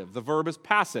passive. The verb is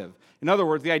passive. In other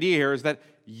words, the idea here is that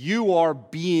you are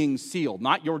being sealed.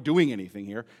 Not you're doing anything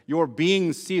here. You're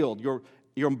being sealed.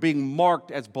 You're being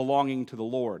marked as belonging to the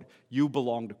Lord. You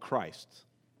belong to Christ.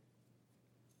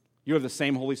 You have the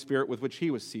same Holy Spirit with which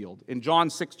He was sealed. In John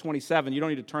 6:27, you don't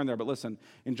need to turn there, but listen.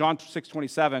 In John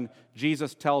 6:27,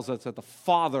 Jesus tells us that the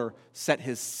Father set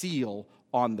His seal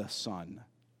on the Son.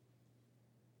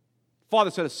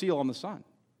 Father set a seal on the Son.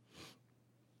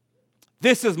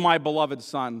 This is my beloved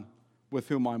Son with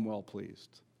whom I'm well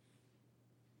pleased.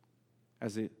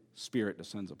 As the Spirit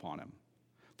descends upon Him.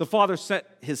 The Father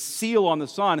set His seal on the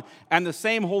Son, and the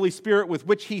same Holy Spirit with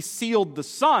which He sealed the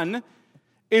Son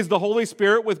is the Holy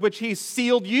Spirit with which He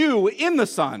sealed you in the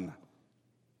Son.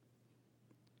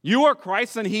 You are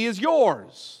Christ's and He is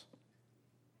yours.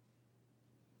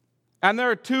 And there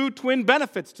are two twin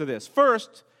benefits to this.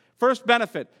 First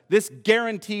benefit, this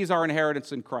guarantees our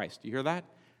inheritance in Christ. Do you hear that?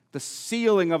 The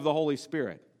sealing of the Holy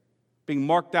Spirit, being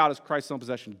marked out as Christ's own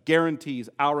possession, guarantees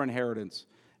our inheritance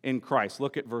in Christ.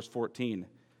 Look at verse 14.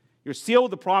 You're sealed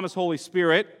with the promised Holy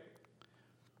Spirit,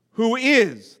 who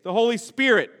is the Holy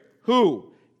Spirit,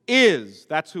 who is,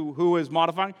 that's who is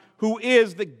modifying, who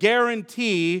is the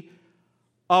guarantee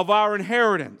of our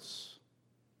inheritance.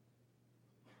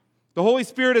 The Holy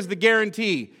Spirit is the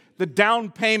guarantee, the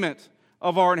down payment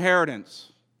of our inheritance.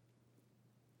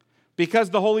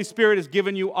 Because the Holy Spirit has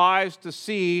given you eyes to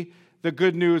see the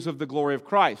good news of the glory of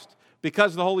Christ.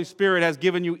 Because the Holy Spirit has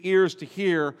given you ears to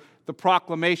hear the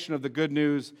proclamation of the good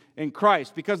news in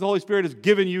Christ. Because the Holy Spirit has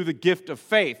given you the gift of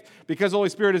faith. Because the Holy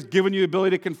Spirit has given you the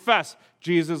ability to confess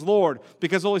Jesus Lord.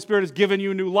 Because the Holy Spirit has given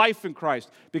you new life in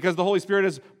Christ. Because the Holy Spirit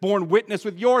has borne witness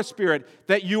with your spirit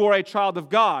that you are a child of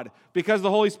God. Because the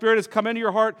Holy Spirit has come into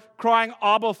your heart crying,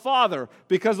 Abba, Father.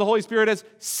 Because the Holy Spirit has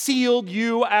sealed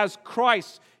you as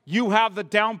Christ. You have the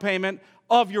down payment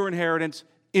of your inheritance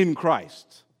in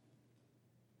Christ.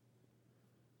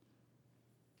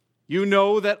 You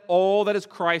know that all that is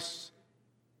Christ's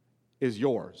is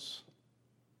yours.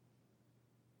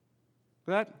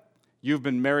 That you've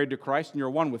been married to Christ and you're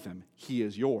one with Him. He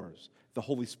is yours. The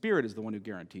Holy Spirit is the one who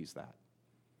guarantees that.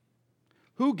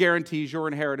 Who guarantees your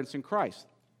inheritance in Christ?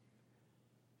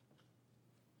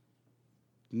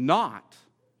 Not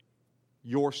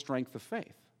your strength of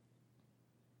faith.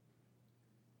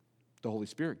 The Holy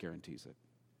Spirit guarantees it.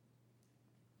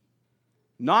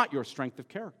 Not your strength of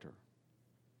character.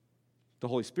 The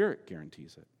Holy Spirit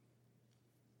guarantees it.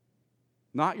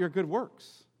 Not your good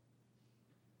works.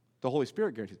 The Holy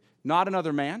Spirit guarantees it. Not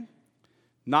another man.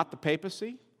 Not the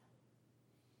papacy.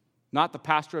 Not the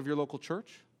pastor of your local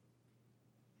church.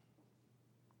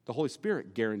 The Holy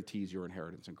Spirit guarantees your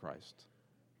inheritance in Christ.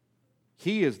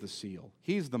 He is the seal.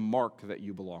 He's the mark that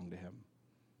you belong to Him.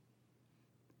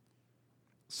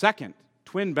 Second,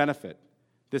 twin benefit.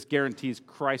 This guarantees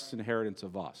Christ's inheritance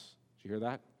of us. Did you hear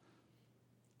that?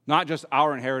 Not just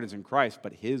our inheritance in Christ,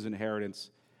 but his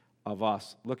inheritance of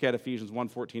us. Look at Ephesians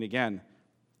 1:14 again.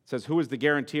 It says, who is the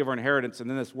guarantee of our inheritance? And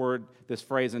then this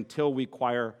phrase, until we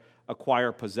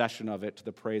acquire possession of it to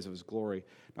the praise of his glory.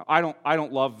 Now, I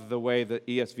don't love the way the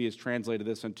ESV has translated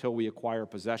this, until we acquire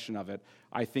possession of it.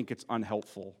 I think it's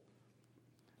unhelpful.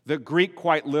 The Greek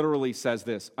quite literally says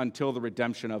this, until the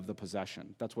redemption of the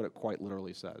possession. That's what it quite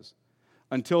literally says.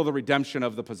 Until the redemption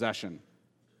of the possession.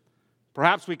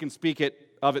 Perhaps we can speak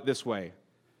of it this way.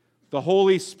 The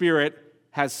Holy Spirit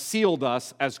has sealed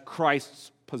us as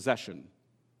Christ's possession.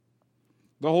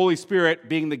 The Holy Spirit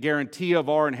being the guarantee of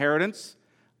our inheritance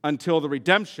until the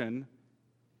redemption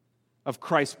of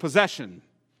Christ's possession.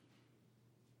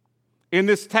 In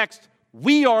this text,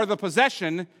 we are the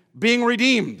possession being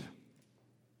redeemed.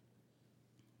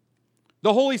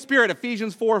 The Holy Spirit,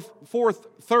 Ephesians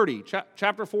 4:30,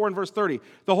 chapter 4 and verse 30.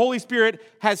 The Holy Spirit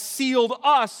has sealed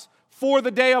us for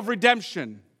the day of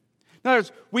redemption. In other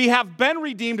words, we have been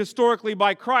redeemed historically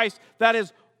by Christ. That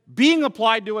is being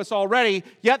applied to us already.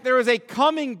 Yet there is a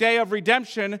coming day of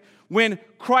redemption when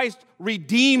Christ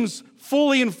redeems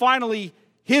fully and finally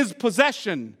his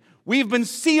possession. We've been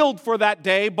sealed for that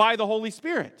day by the Holy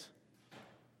Spirit.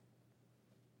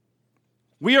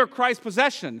 We are Christ's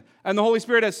possession, and the Holy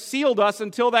Spirit has sealed us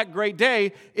until that great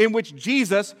day in which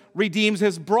Jesus redeems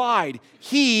his bride.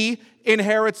 He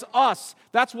inherits us.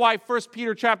 That's why 1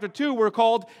 Peter chapter 2, we're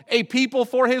called a people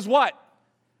for his what?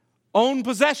 Own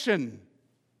possession.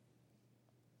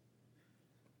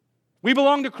 We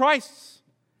belong to Christ.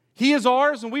 He is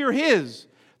ours and we are his.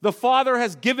 The Father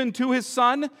has given to his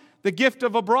Son the gift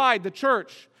of a bride, the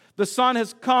church. The Son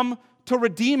has come to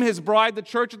redeem his bride, the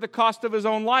church, at the cost of his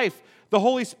own life. The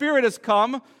Holy Spirit has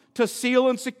come to seal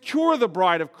and secure the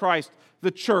bride of Christ,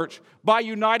 the church, by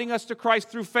uniting us to Christ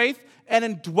through faith and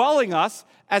indwelling us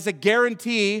as a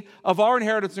guarantee of our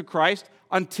inheritance in Christ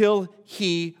until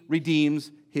he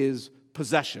redeems his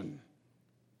possession.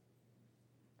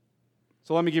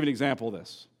 So let me give you an example of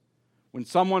this. When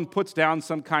someone puts down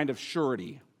some kind of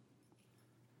surety,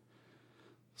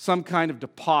 some kind of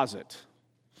deposit,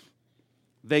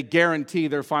 they guarantee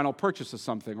their final purchase of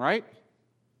something, right?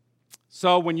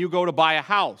 So when you go to buy a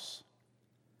house,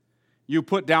 you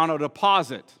put down a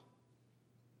deposit.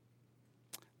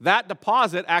 That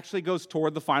deposit actually goes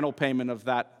toward the final payment of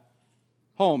that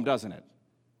home, doesn't it?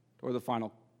 Or the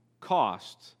final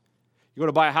cost. You go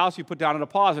to buy a house, you put down a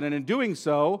deposit, and in doing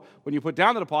so, when you put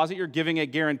down the deposit, you're giving a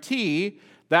guarantee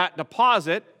that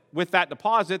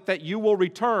you will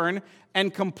return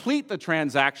and complete the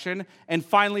transaction and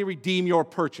finally redeem your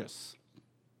purchase.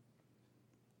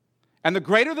 And the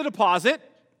greater the deposit,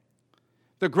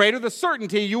 the greater the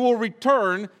certainty you will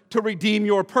return to redeem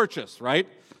your purchase, right?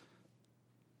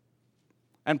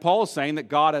 And Paul is saying that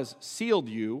God has sealed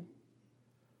you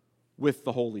with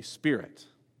the Holy Spirit.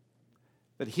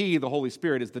 That he, the Holy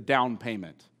Spirit, is the down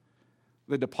payment,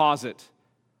 the deposit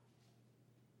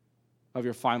of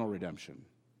your final redemption.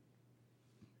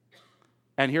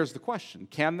 And here's the question: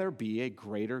 can there be a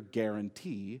greater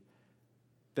guarantee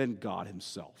than God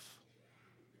himself?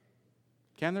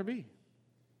 Can there be?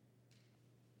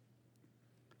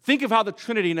 Think of how the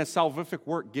Trinity and its salvific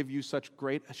work give you such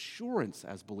great assurance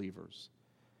as believers.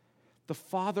 The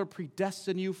Father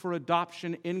predestined you for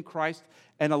adoption in Christ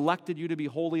and elected you to be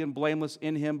holy and blameless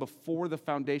in him before the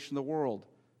foundation of the world.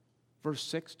 Verse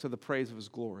 6, to the praise of his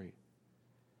glory.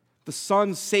 The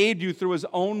Son saved you through his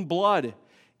own blood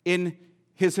in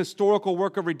his historical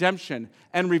work of redemption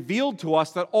and revealed to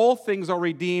us that all things are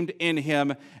redeemed in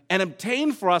him and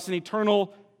obtained for us an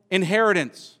eternal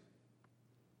inheritance.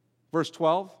 Verse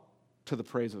 12, to the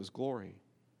praise of his glory.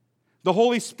 The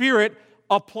Holy Spirit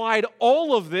applied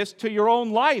all of this to your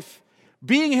own life,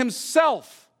 being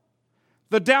himself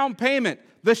the down payment,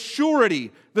 the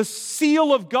surety, the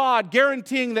seal of God,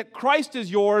 guaranteeing that Christ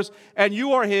is yours and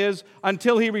you are his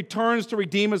until he returns to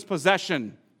redeem his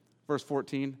possession. Verse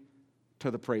 14,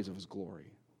 to the praise of his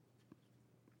glory.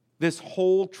 This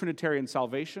whole Trinitarian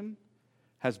salvation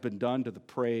has been done to the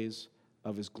praise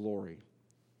of his glory.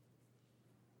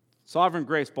 Sovereign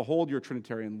grace, behold your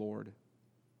Trinitarian Lord,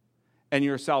 and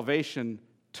your salvation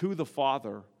to the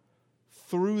Father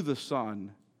through the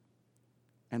Son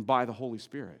and by the Holy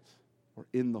Spirit, or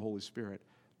in the Holy Spirit.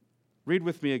 Read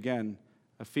with me again,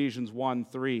 Ephesians 1,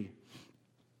 3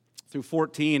 through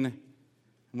 14, and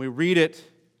we read it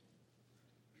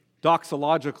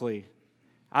doxologically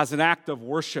as an act of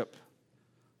worship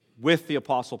with the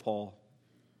Apostle Paul.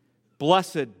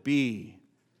 Blessed be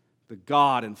the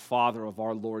God and Father of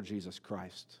our Lord Jesus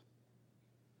Christ,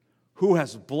 who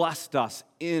has blessed us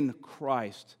in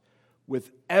Christ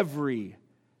with every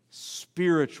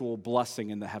spiritual blessing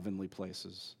in the heavenly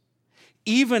places,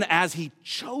 even as he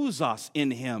chose us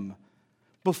in him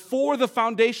before the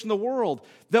foundation of the world,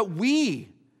 that we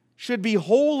should be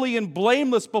holy and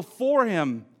blameless before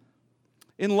him.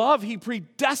 In love, he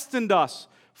predestined us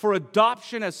for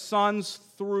adoption as sons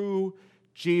through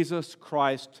Jesus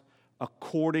Christ,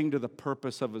 according to the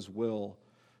purpose of his will,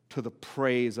 to the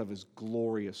praise of his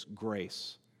glorious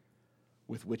grace,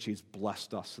 with which he's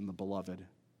blessed us in the beloved.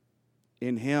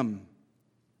 In him,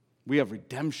 we have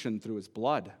redemption through his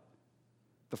blood,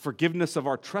 the forgiveness of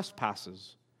our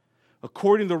trespasses,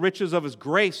 according to the riches of his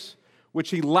grace,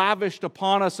 which he lavished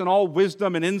upon us in all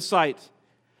wisdom and insight,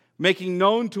 making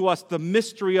known to us the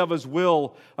mystery of his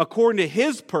will, according to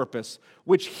his purpose,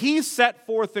 which he set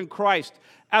forth in Christ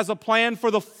as a plan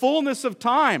for the fullness of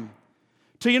time,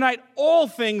 to unite all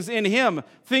things in him,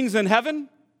 things in heaven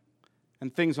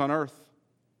and things on earth.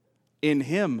 In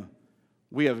him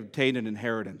we have obtained an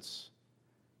inheritance,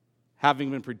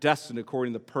 having been predestined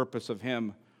according to the purpose of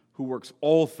him who works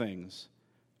all things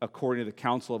according to the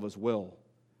counsel of his will,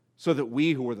 so that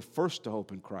we who were the first to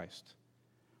hope in Christ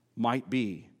might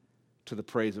be to the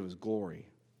praise of his glory.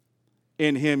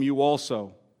 In him you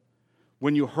also,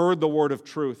 when you heard the word of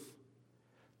truth,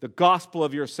 the gospel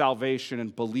of your salvation,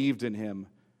 and believed in him,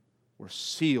 were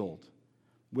sealed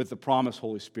with the promised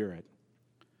Holy Spirit,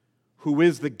 who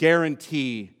is the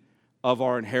guarantee of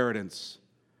our inheritance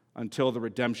until the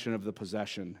redemption of the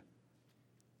possession,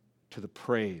 to the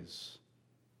praise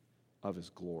of his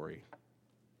glory.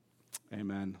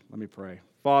 Amen. Let me pray.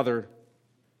 Father,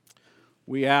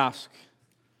 we ask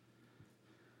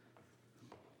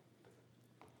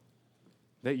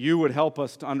that you would help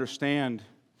us to understand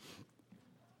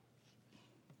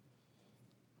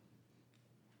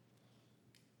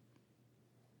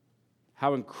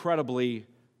how incredibly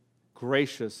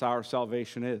gracious our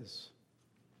salvation is.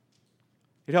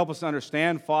 You'd help us to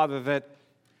understand, Father, that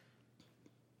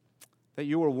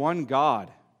you are one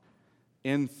God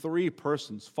in three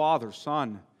persons, Father,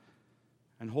 Son,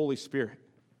 and Holy Spirit.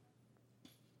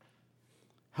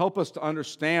 Help us to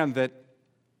understand that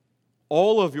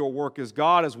all of your work as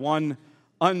God is one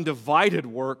undivided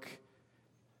work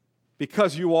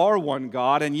because you are one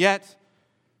God, and yet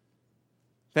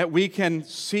that we can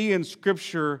see in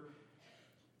Scripture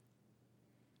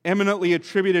eminently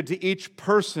attributed to each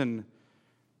person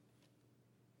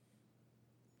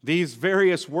these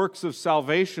various works of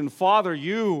salvation. Father,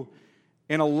 you,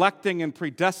 in electing and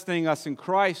predestining us in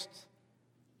Christ,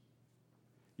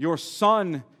 your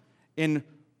Son in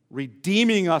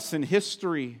redeeming us in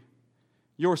history,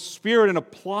 your Spirit in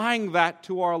applying that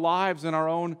to our lives and our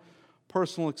own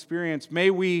personal experience. May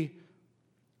we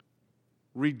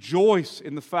rejoice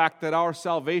in the fact that our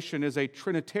salvation is a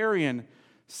Trinitarian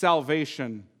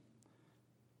salvation,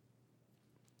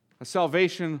 a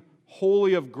salvation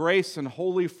wholly of grace and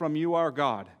wholly from you, our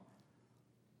God,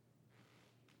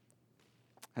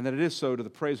 and that it is so to the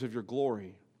praise of your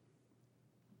glory.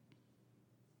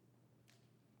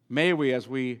 May we, as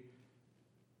we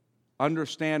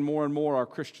understand more and more our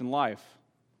Christian life,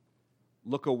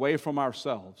 look away from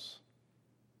ourselves.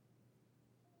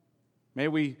 May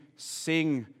we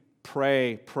sing,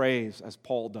 pray, praise as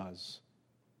Paul does,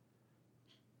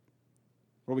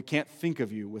 where we can't think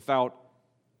of you without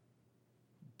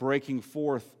breaking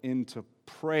forth into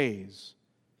praise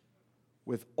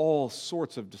with all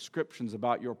sorts of descriptions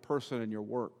about your person and your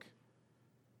work,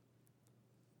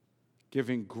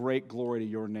 giving great glory to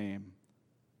your name.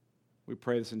 We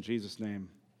pray this in Jesus' name.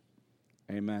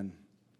 Amen.